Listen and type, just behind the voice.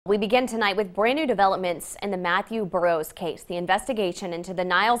We begin tonight with brand new developments in the Matthew Burroughs case. The investigation into the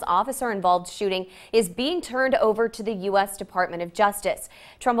Niles officer-involved shooting is being turned over to the U.S. Department of Justice.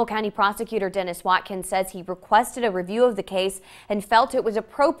 Trumbull County Prosecutor Dennis Watkins says he requested a review of the case and felt it was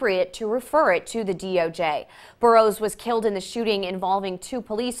appropriate to refer it to the DOJ. Burroughs was killed in the shooting involving two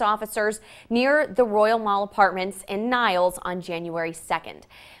police officers near the Royal Mall Apartments in Niles on January 2nd.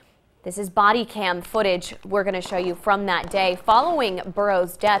 This is body cam footage we're going to show you from that day. Following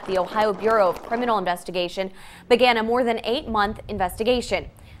Burroughs' death, the Ohio Bureau of Criminal Investigation began a more than 8-month investigation.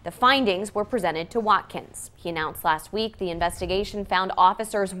 The findings were presented to Watkins. He announced last week the investigation found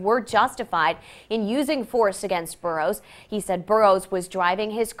officers were justified in using force against Burroughs. He said Burroughs was driving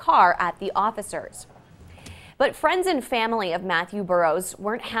his car at the officers. But friends and family of Matthew Burroughs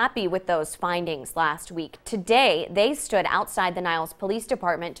weren't happy with those findings last week. Today, they stood outside the Niles Police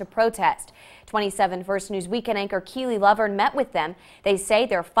Department to protest. 27 First News Weekend anchor Keely Lovern met with them. They say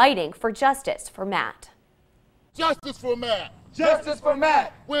they're fighting for justice for Matt. Justice for Matt! Justice for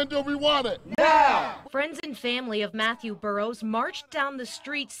Matt! When do we want it? Now! Friends and family of Matthew Burroughs marched down the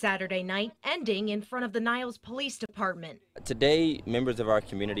street Saturday night, ending in front of the Niles Police Department. Today, members of our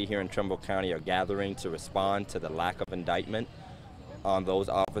community here in Trumbull County are gathering to respond to the lack of indictment on those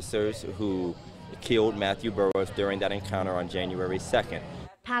officers who killed Matthew Burroughs during that encounter on January 2nd.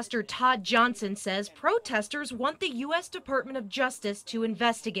 Pastor Todd Johnson says protesters want the U.S. Department of Justice to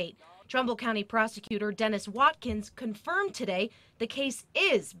investigate. Trumbull County Prosecutor Dennis Watkins confirmed today the case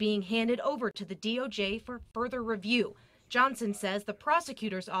is being handed over to the DOJ for further review. Johnson says the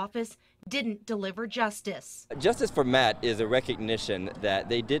prosecutor's office didn't deliver justice. Justice for Matt is a recognition that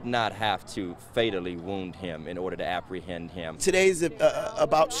they did not have to fatally wound him in order to apprehend him. Today's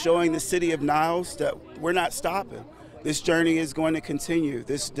about showing the city of Niles that we're not stopping. This journey is going to continue.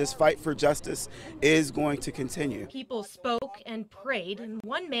 This fight for justice is going to continue. People spoke and prayed, and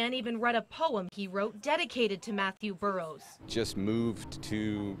one man even read a poem he wrote dedicated to Matthew Burroughs. Just moved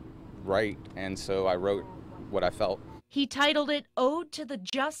to write, and so I wrote what I felt. He titled it Ode to the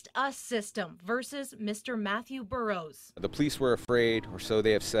Just Us System versus Mr. Matthew Burroughs. The police were afraid, or so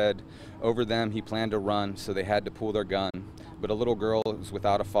they have said. Over them he planned to run, so they had to pull their gun. But a little girl is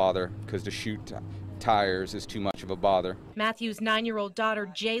without a father, because to shoot tires is too much of a bother. Matthew's 9-year-old daughter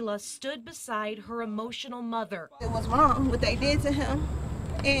Jayla stood beside her emotional mother. It was wrong what they did to him,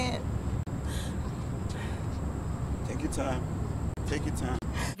 and take your time. Take your time.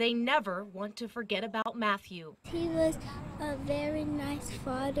 They never want to forget about Matthew. He was a very nice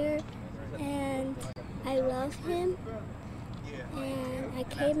father, and I love him. And I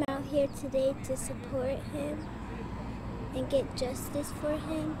came out here today to support him and get justice for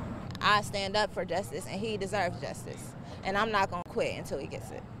him. I stand up for justice, and he deserves justice, and I'm not going to quit until he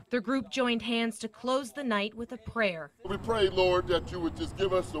gets it. The group joined hands to close the night with a prayer. We pray, Lord, that you would just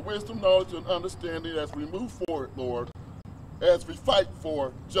give us the wisdom, knowledge, and understanding as we move forward, Lord, as we fight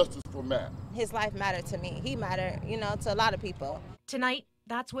for justice for Matt. His life mattered to me. He mattered, to a lot of people. Tonight,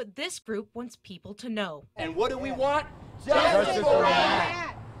 that's what this group wants people to know. And what do we want? Justice for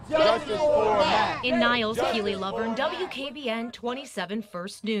Matt! Justice for Matt! In Niles, Keely Lovern, WKBN 27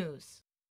 First News.